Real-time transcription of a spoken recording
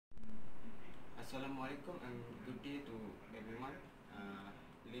Assalamualaikum and good day to everyone,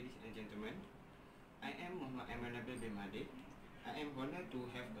 ladies and gentlemen. I am Muhammad Nabil bin Madi. I am honored to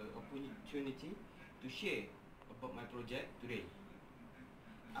have the opportunity to share about my project today.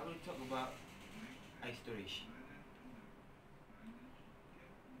 I will talk about ice storage.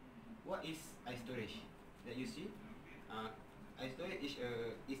 What is ice storage? That you see, ice storage is a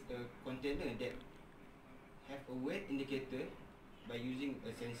container that have a weight indicator by using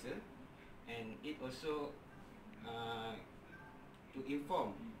a sensor, and it also to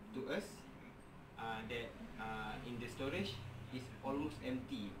inform to us that in the storage is almost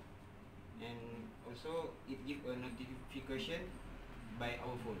empty, and also it give a notification by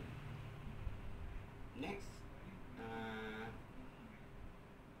our phone. Next,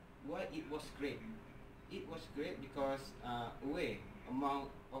 why it was great? It was great because away amount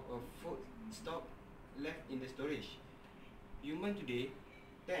of a food stock left in the storage. Human today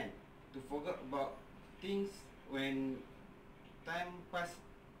tend to forget about things when time pass,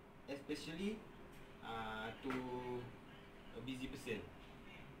 especially to a busy person.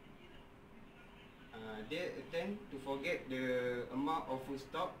 They tend to forget the amount of food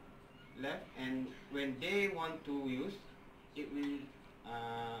stock left, and when they want to use, it will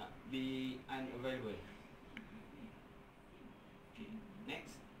be unavailable. Okay.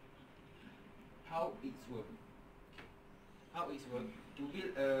 Next, how it's work. How it's work to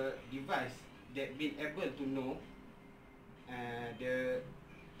build a device that been able to know the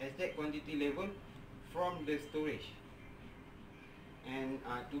exact quantity level from the storage, and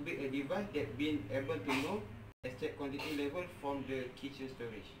to build a device that been able to know exact quantity level from the kitchen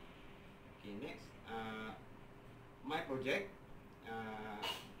storage. Okay, next, my project,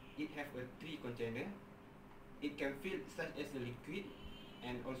 it have a 3 container. It can fill such as a liquid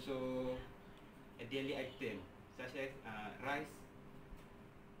and also a daily item such as rice,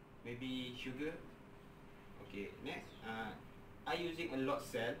 maybe sugar. Okay, next, I using a load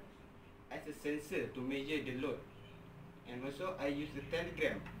cell as a sensor to measure the load, and also I use the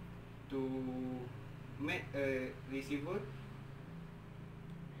telegram to make a receiver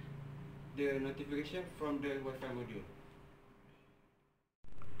the notification from the Wi-Fi module.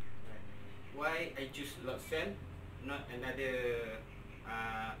 Why I choose load cell, not another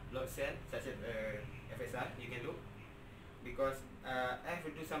load cell such as FSR? You can look, because I have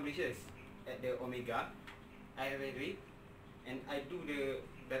to do some research at the Omega. I have read and I do the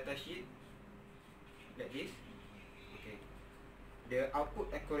data sheet like this. Okay, the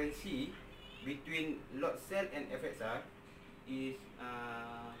output accuracy between load cell and FSR is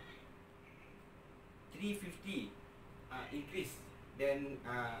 350 increase than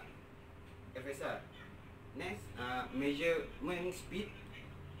FSR. Next, measurement speed,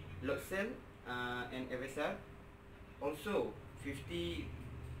 load cell and FSR also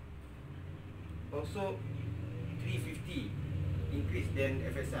 350 increase than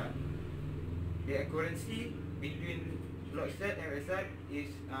FSR. The accuracy between load cell and FSR is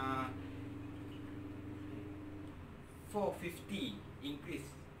 450 increase,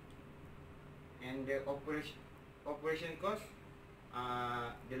 and the operation cost,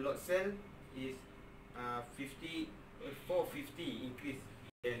 the load cell is 450 increase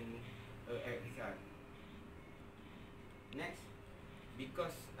than FSR. Next,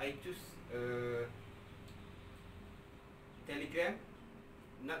 because I choose Telegram,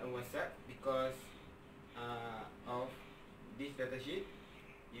 not a WhatsApp, because of this data sheet,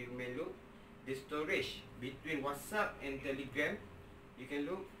 you may look the storage between WhatsApp and Telegram. You can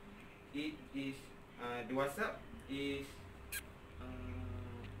look, it is the WhatsApp is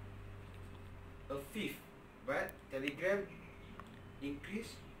a fifth, but Telegram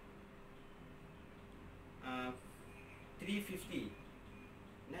increase 350.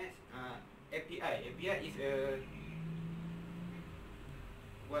 Next, API is a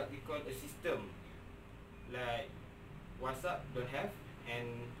what we call a system like WhatsApp don't have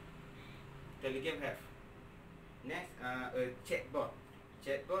and Telegram have. Next, a chatbot.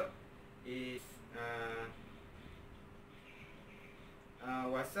 Chatbot is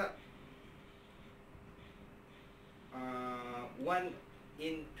WhatsApp 1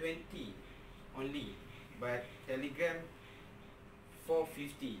 in 20 only, but Telegram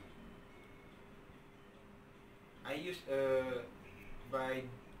 450. I use by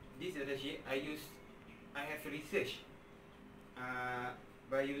this data sheet, I have research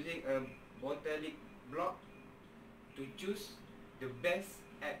by using a botanic block to choose the best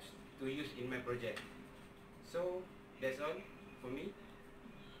apps to use in my project. So that's all for me.